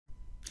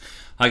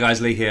Hi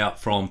guys, Lee here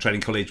from Trading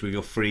College with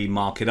your free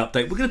market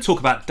update. We're going to talk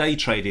about day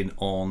trading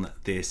on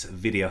this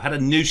video. I had a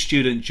new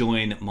student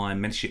join my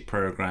mentorship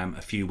program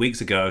a few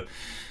weeks ago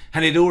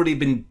and he'd already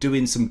been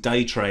doing some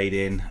day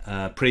trading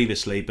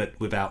previously, but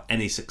without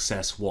any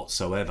success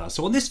whatsoever.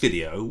 So on this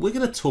video, we're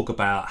going to talk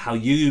about how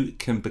you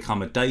can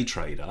become a day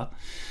trader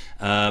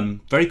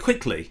very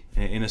quickly.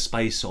 In a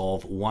space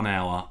of 1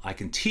 hour, I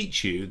can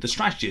teach you the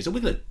strategies, and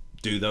we're going to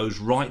do those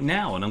right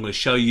now, and I'm going to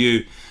show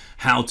you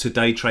how to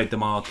day trade the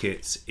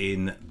markets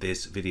in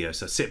this video.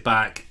 So sit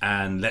back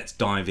and let's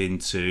dive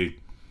into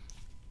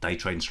day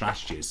trading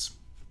strategies.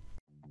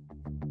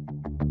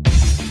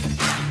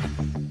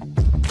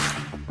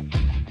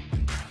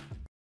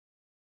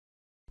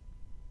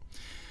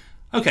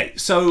 Okay,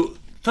 so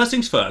first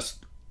things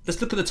first,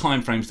 let's look at the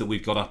time frames that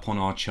we've got up on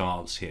our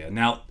charts here.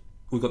 Now,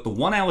 we've got the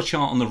 1 hour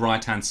chart on the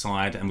right hand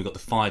side and we've got the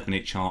 5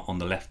 minute chart on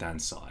the left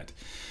hand side.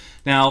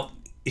 Now,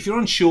 if you're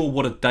unsure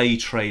what a day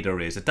trader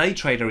is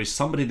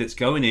somebody that's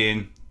going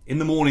in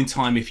the morning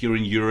time. If you're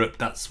in Europe,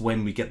 that's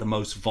when we get the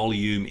most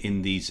volume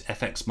in these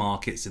FX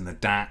markets, in the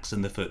DAX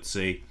and the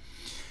FTSE.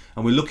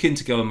 And we're looking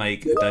to go and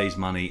make a day's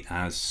money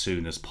as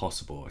soon as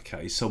possible.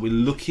 Okay, so we're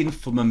looking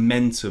for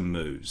momentum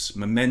moves.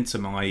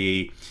 Momentum,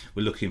 i.e.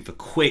 we're looking for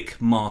quick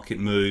market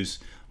moves,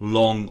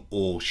 long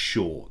or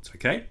short.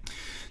 Okay,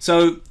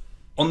 so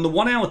on the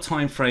 1 hour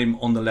time frame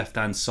on the left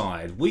hand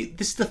side,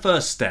 this is the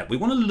first step. We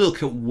want to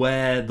look at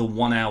where the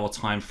 1 hour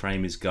time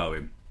frame is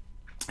going.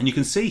 And you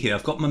can see here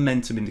I've got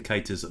momentum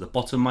indicators at the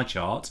bottom of my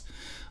chart.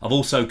 I've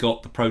also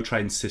got the pro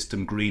trading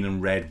system green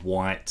and red,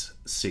 white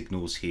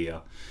signals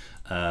here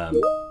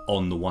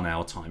on the 1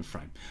 hour time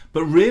frame.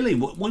 But really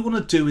what we want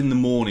to do in the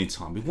morning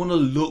time, we want to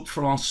look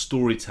for our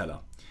storyteller.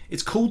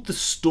 It's called the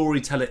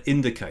storyteller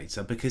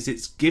indicator because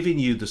it's giving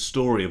you the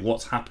story of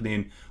what's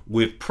happening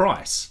with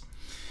price.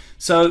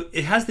 So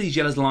it has these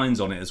yellow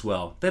lines on it as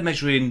well. They're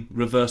measuring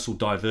reversal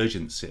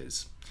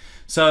divergences.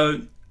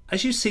 So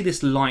as you see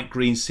this light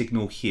green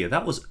signal here,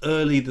 that was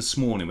early this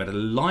morning. We had a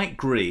light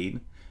green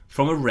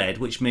from a red,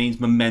 which means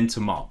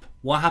momentum up.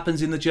 What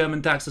happens in the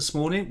German DAX this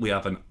morning? We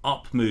have an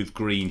up move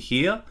green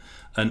here,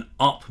 an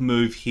up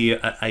move here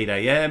at 8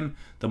 AM.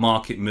 The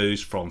market moves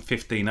from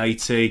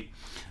 1580,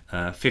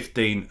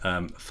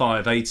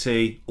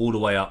 15,580 all the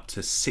way up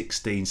to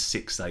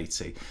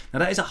 16,680. Now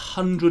that is a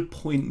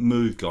 100-point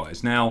move,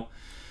 guys. Now,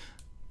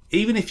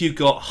 even if you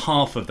got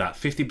half of that,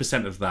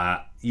 50% of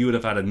that, you would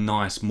have had a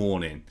nice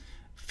morning.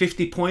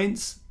 50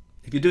 points,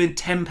 if you're doing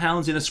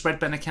 £10 in a spread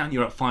bet account,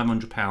 you're at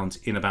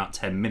 £500 in about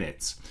 10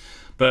 minutes.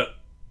 But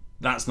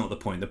that's not the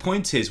point. The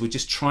point is we're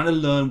just trying to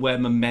learn where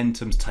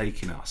momentum's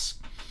taking us,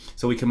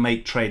 so we can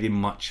make trading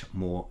much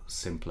more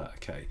simpler.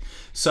 Okay,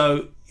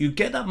 so you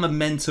get that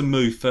momentum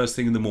move first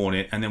thing in the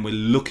morning, and then we're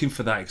looking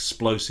for that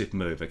explosive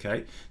move.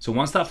 Okay, so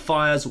once that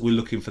fires, we're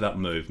looking for that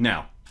move.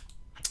 Now,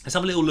 let's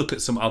have a little look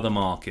at some other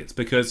markets,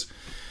 because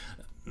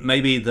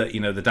maybe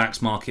the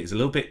DAX market is a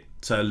little bit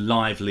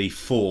lively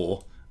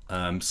for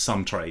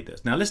some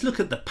traders. Now let's look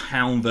at the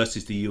pound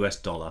versus the US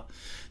dollar.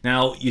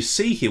 Now you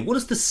see here, what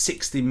is the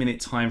 60-minute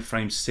time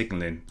frame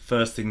signaling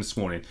first thing this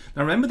morning?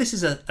 Now remember, this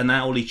is an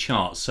hourly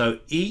chart, so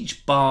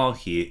each bar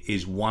here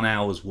is 1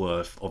 hour's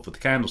worth of the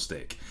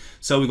candlestick.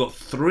 So we've got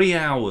 3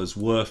 hours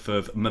worth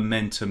of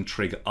momentum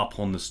trigger up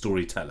on the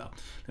storyteller.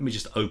 Let me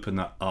just open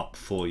that up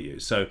for you.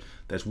 So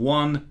there's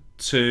 1,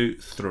 2,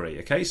 3.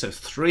 Okay, so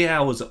 3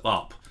 hours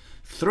up.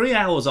 3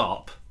 hours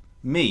up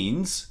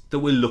means that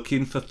we're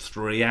looking for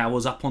 3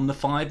 hours up on the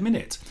 5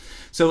 minute.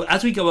 So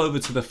as we go over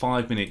to the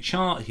 5 minute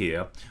chart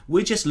here,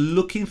 we're just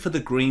looking for the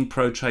green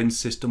pro trading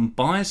system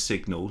buy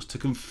signals to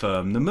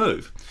confirm the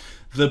move.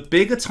 The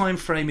bigger time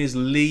frame is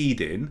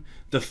leading,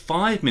 the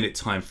 5 minute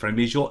time frame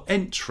is your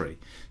entry.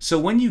 So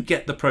when you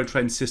get the pro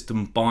trading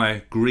system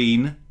buy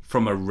green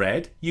from a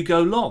red, you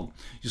go long.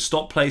 Your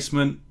stop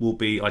placement will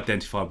be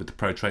identified with the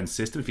pro trading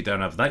system. If you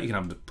don't have that, you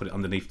can put it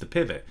underneath the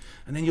pivot,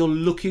 and then you're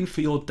looking for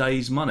your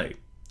day's money.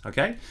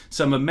 Okay,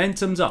 so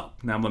momentum's up.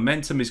 Now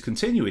momentum is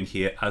continuing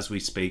here as we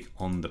speak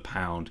on the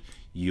pound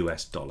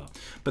US dollar.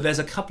 But there's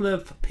a couple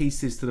of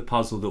pieces to the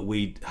puzzle that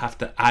we have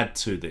to add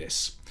to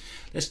this.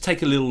 Let's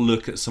take a little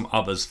look at some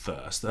others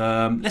first.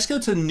 Let's go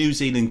to New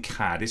Zealand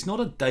CAD. It's not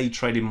a day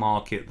trading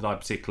market that I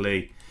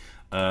particularly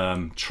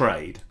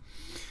trade.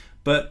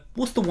 But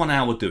what's the 1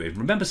 hour doing?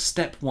 Remember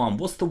step one,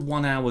 what's the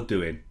 1 hour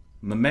doing?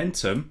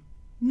 Momentum.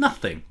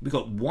 Nothing. We've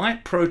got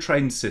white pro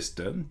trading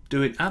system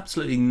doing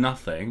absolutely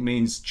nothing,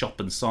 means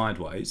chopping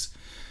sideways,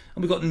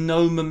 and we've got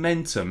no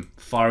momentum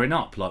firing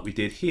up like we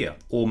did here,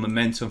 or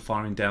momentum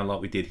firing down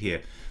like we did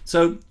here.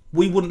 So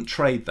we wouldn't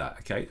trade that.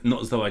 Okay,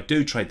 not as though I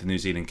do trade the New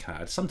Zealand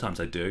CAD. Sometimes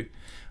I do,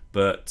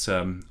 but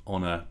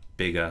on a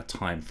bigger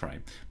time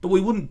frame. But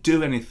we wouldn't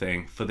do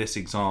anything for this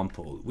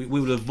example. We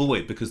would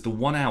avoid, because the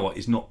 1 hour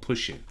is not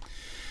pushing.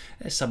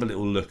 Let's have a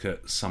little look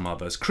at some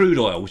others. Crude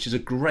oil, which is a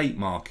great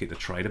market to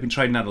trade. I've been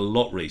trading that a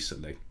lot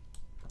recently.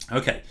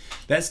 Okay,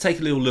 let's take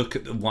a little look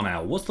at the 1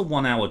 hour. What's the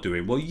 1 hour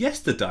doing? Well,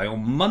 yesterday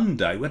on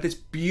Monday, we had this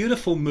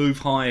beautiful move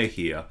higher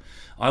here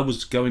I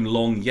was going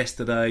long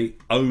yesterday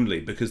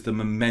only because the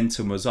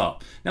momentum was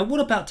up. Now,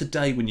 what about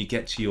today when you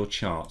get to your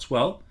charts?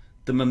 Well,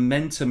 the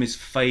momentum is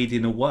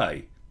fading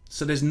away.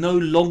 So there's no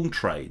long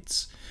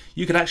trades.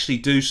 You could actually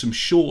do some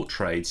short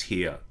trades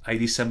here.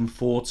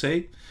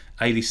 87.40,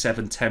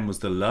 87.10 was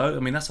the low. I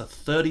mean, that's a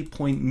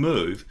 30-point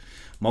move.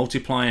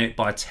 Multiplying it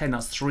by 10,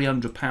 that's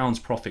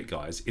 £300 profit,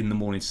 guys, in the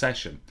morning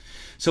session.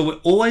 So we're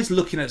always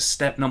looking at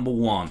step number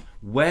one.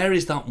 Where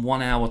is that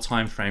 1 hour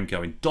time frame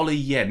going? Dollar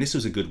yen, this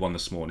was a good one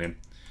this morning.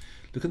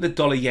 Look at the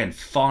dollar yen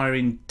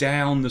firing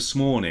down this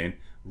morning.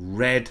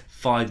 Red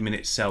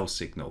 5-minute sell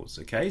signals,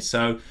 okay?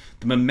 So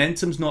the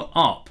momentum's not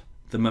up.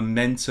 The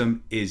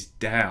momentum is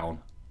down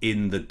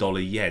in the dollar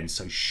yen,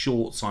 so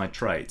short side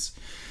trades.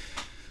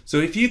 So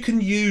if you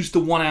can use the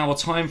 1 hour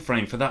time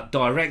frame for that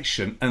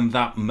direction and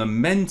that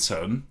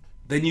momentum,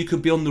 then you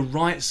could be on the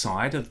right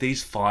side of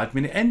these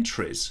 5-minute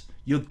entries.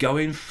 You're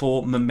going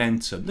for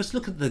momentum. Let's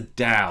look at the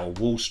Dow,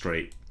 Wall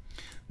Street.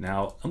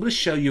 Now, I'm going to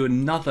show you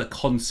another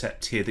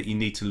concept here that you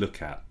need to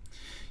look at.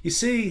 You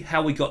see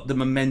how we got the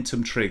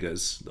momentum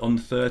triggers on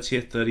the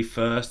 30th,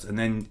 31st, and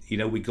then, you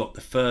know, we got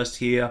the first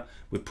here.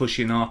 We're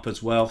pushing up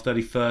as well,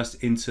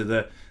 31st into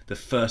the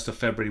 1st of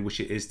February, which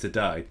it is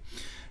today.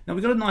 Now,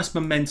 we got a nice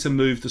momentum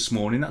move this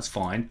morning. That's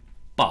fine.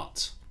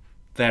 But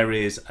there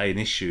is an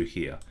issue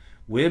here.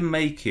 We're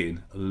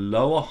making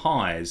lower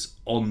highs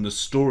on the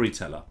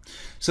storyteller.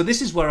 So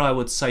this is where I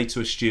would say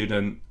to a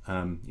student,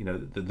 you know,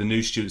 the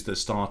new students that are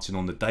starting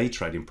on the day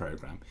trading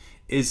program,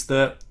 is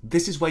that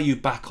this is where you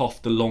back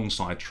off the long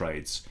side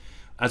trades.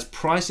 As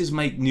prices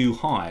make new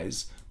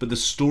highs, but the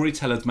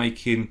storyteller's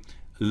making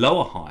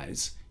lower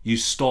highs, you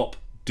stop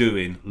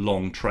doing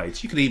long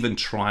trades. You could even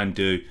try and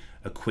do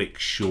a quick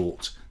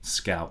short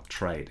scalp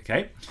trade,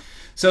 okay?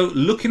 So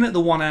looking at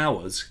the 1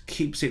 hours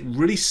keeps it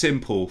really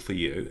simple for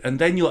you, and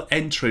then you're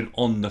entering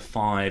on the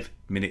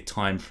 5-minute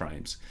time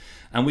frames.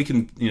 And we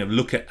can, you know,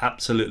 look at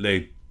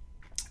absolutely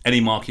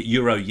any market.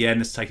 Euro, yen,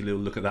 let's take a little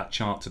look at that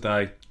chart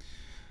today.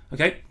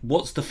 Okay,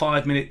 what's the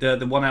 5-minute,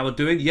 the 1 hour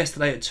doing?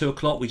 Yesterday at 2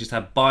 o'clock, we just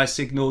had buy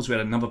signals. We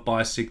had another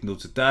buy signal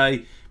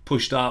today,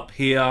 pushed up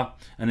here,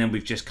 and then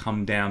we've just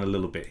come down a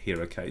little bit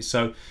here, okay?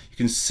 So you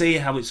can see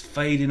how it's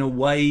fading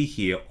away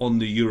here on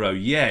the euro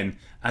yen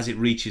as it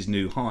reaches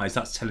new highs.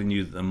 That's telling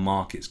you that the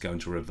market's going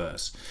to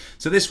reverse.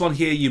 So this one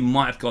here, you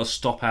might have got to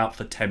stop out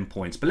for 10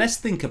 points. But let's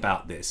think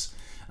about this.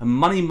 And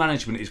money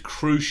management is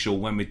crucial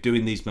when we're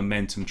doing these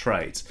momentum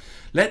trades.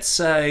 Let's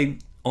say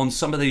on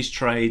some of these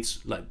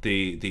trades, like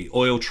the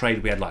oil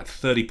trade, we had like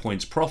 30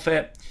 points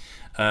profit.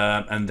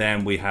 And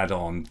then we had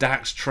on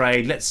DAX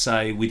trade, let's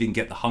say we didn't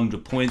get the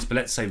 100 points, but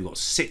let's say we got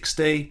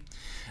 60.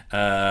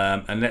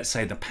 And let's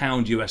say the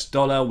pound US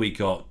dollar, we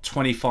got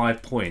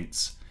 25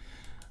 points.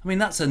 I mean,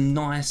 that's a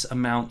nice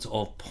amount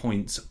of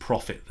points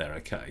profit there,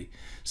 okay?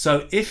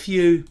 So if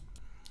you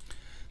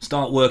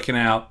start working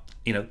out,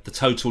 you know, the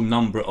total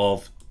number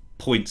of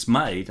points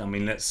made, I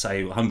mean, let's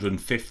say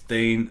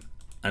 115,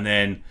 and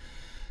then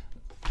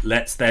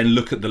let's then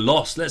look at the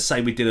loss. Let's say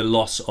we did a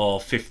loss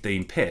of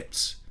 15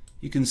 pips.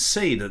 You can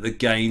see that the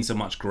gains are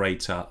much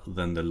greater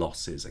than the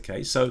losses,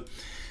 okay? So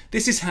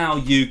this is how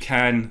you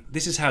can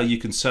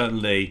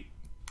certainly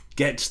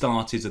get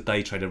started as a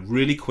day trader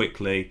really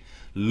quickly,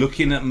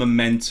 looking at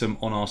momentum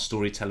on our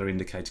storyteller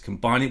indicator,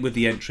 combine it with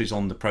the entries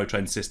on the Pro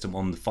Trading System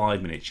on the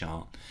 5-minute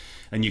chart,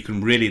 and you can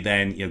really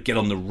then, you know, get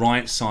on the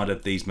right side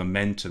of these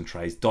momentum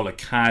trades. Dollar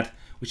CAD,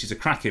 which is a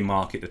cracking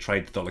market to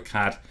trade the dollar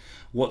CAD.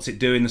 What's it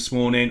doing this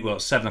morning? Well,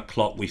 at 7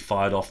 o'clock we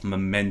fired off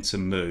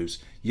momentum moves.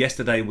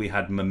 Yesterday we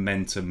had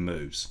momentum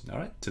moves, all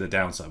right, to the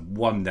downside.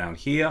 One down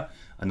here,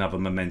 another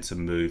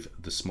momentum move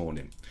this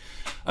morning.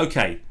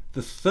 Okay,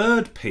 the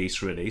third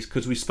piece really is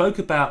because we spoke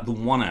about the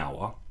 1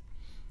 hour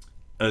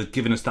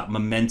giving us that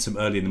momentum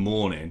early in the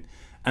morning,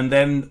 and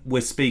then we're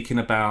speaking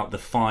about the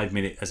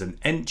 5-minute as an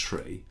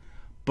entry.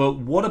 But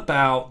what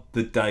about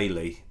the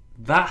daily?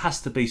 That has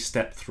to be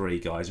step 3,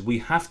 guys. We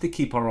have to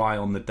keep our eye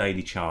on the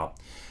daily chart.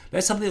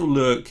 Let's have a little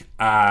look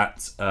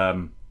at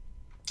I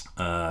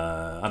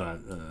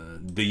don't know,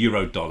 the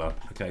euro dollar.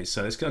 Okay,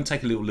 so let's go and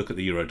take a little look at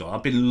the euro dollar.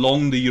 I've been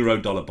long the euro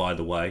dollar, by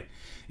the way.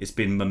 It's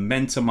been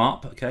momentum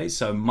up. Okay,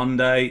 so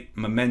Monday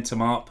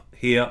momentum up,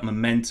 here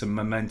momentum,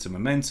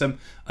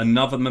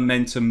 another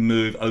momentum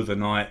move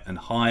overnight and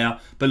higher.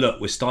 But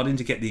look, we're starting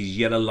to get these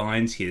yellow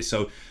lines here.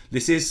 So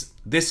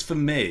this for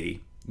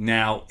me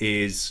now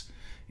is,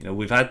 you know,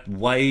 we've had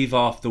wave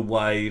after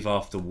wave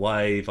after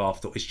wave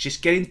after. It's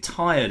just getting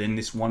tired in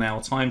this 1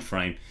 hour time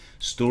frame.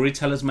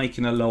 Storyteller's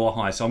making a lower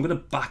high, so I'm going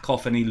to back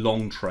off any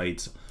long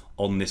trades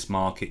on this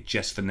market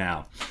just for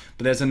now.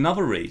 But there's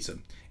another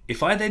reason.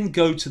 If I then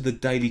go to the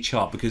daily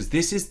chart, because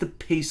this is the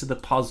piece of the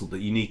puzzle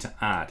that you need to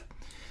add.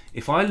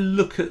 If I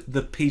look at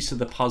the piece of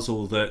the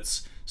puzzle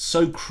that's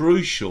so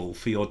crucial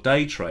for your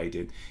day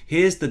trading,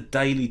 here's the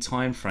daily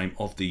time frame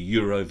of the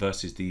euro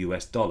versus the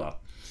US dollar.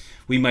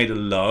 We made a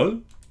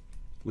low,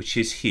 which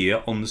is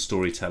here on the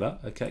storyteller.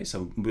 Okay,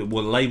 so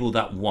we'll label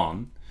that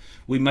 1.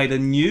 We made a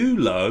new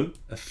low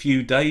a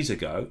few days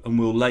ago, and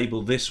we'll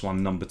label this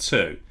one number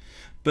 2.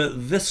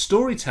 But the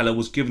storyteller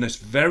was giving us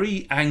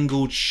very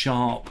angled,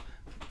 sharp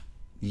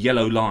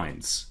yellow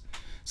lines.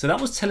 So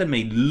that was telling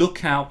me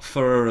look out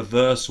for a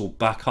reversal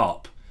back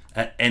up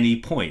at any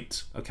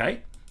point,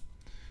 okay?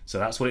 So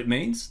that's what it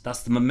means.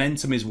 That's the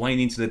momentum is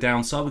waning to the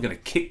downside. We're going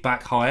to kick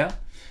back higher.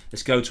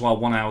 Let's go to our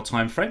 1 hour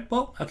time frame.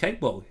 Well, okay,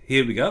 well,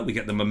 here we go. We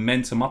get the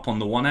momentum up on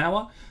the 1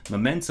 hour,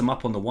 momentum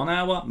up on the 1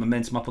 hour,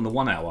 momentum up on the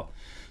 1 hour.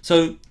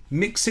 So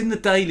mixing the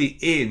daily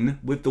in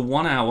with the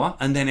 1 hour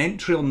and then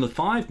entry on the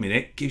 5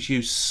 minute gives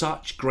you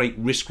such great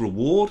risk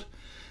reward,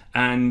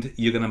 and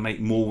you're going to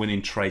make more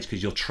winning trades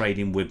because you're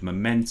trading with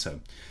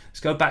momentum. Let's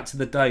go back to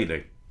the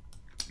daily.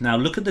 Now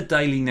look at the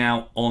daily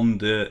now on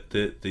the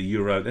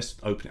euro. Let's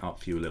open it up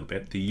for you a little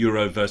bit. The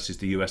euro versus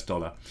the US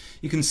dollar.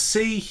 You can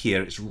see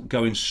here it's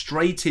going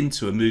straight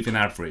into a moving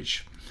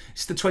average.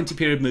 It's the 20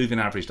 period moving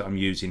average that I'm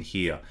using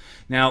here.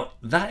 Now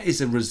that is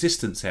a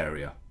resistance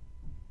area.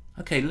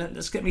 Okay,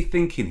 let's get me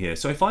thinking here.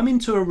 So if I'm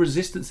into a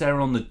resistance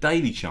area on the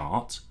daily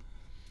chart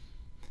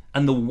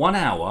and the 1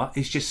 hour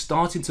is just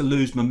starting to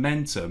lose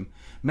momentum,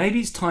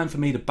 maybe it's time for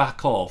me to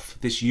back off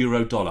this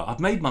euro dollar. I've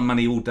made my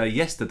money all day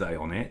yesterday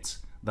on it,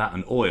 that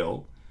and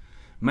oil.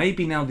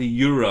 Maybe now the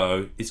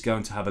euro is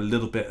going to have a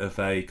little bit of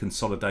a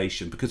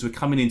consolidation because we're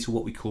coming into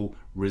what we call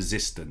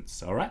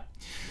resistance. All right,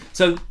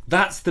 so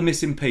that's the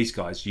missing piece,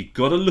 guys. You've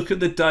got to look at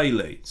the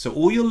daily. So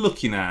all you're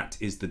looking at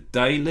is the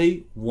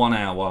daily, 1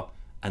 hour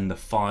and the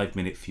 5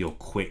 minute for your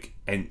quick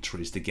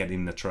entries to get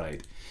in the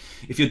trade.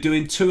 If you're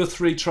doing 2 or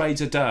 3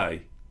 trades a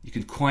day, you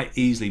can quite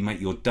easily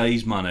make your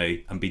day's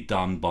money and be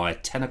done by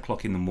 10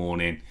 o'clock in the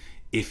morning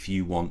if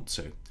you want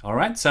to. All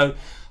right, so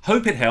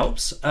hope it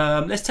helps.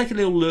 Let's take a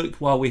little look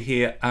while we're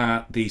here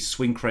at the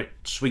swing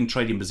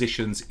trading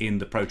positions in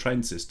the Pro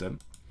Trading System.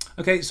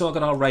 Okay, so I've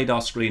got our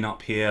radar screen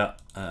up here.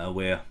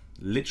 We're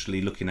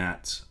literally looking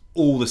at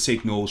all the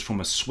signals from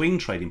a swing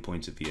trading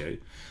point of view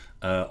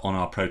on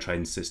our Pro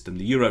Trading System.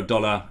 The euro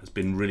dollar has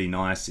been really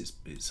nice.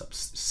 It's up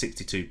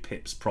 62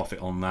 pips profit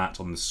on that,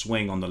 on the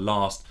swing on the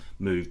last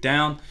move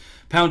down.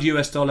 Pound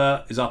US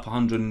dollar is up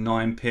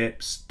 109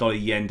 pips. Dollar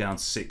yen down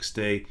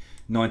 60.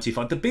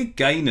 95. The big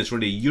gainers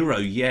really euro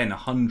yen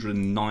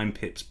 109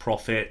 pips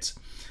profit.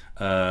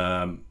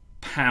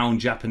 Pound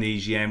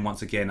Japanese yen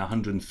once again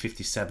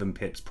 157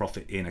 pips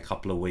profit in a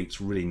couple of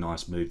weeks. Really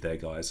nice move there,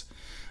 guys.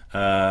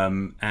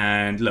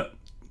 And look,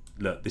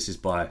 this is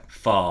by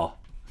far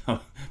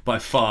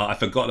I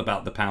forgot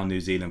about the pound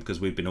New Zealand because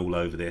we've been all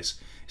over this.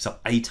 It's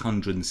up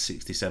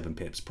 867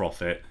 pips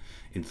profit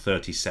in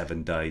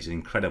 37 days. An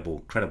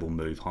incredible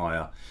move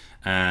higher.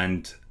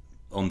 And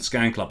on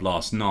Scan Club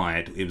last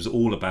night, it was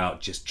all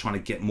about just trying to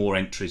get more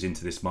entries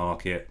into this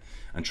market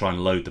and try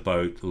and load the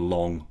boat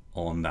long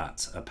on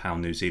that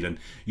pound New Zealand.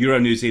 Euro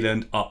New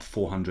Zealand up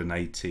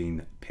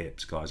 418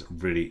 pips, guys.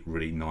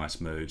 Really nice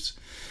moves.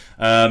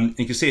 You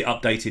can see it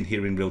updating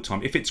here in real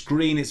time. If it's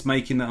green, it's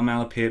making that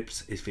amount of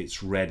pips. If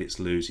it's red, it's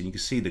losing. You can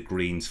see the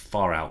greens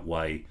far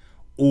outweigh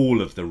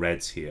all of the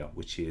reds here,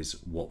 which is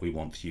what we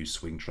want for you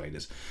swing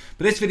traders.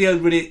 But this video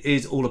really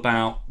is all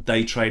about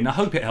day trading. I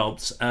hope it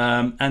helps,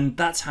 and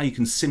that's how you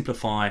can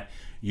simplify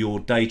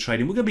your day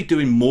trading. We're going to be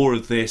doing more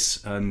of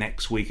this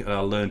next week at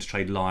our Learn to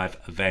Trade Live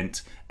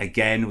event.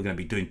 Again, we're going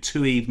to be doing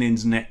 2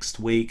 evenings next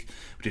week.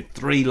 We did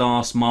 3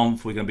 last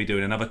month. We're going to be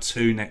doing another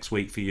 2 next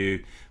week for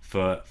you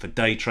for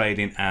day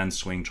trading and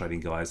swing trading,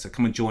 guys. So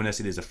come and join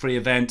us. It is a free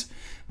event.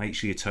 Make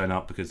sure you turn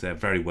up because they're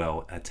very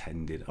well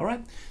attended. All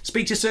right,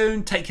 speak to you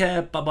soon. Take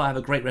care. Bye-bye. Have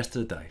a great rest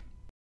of the day.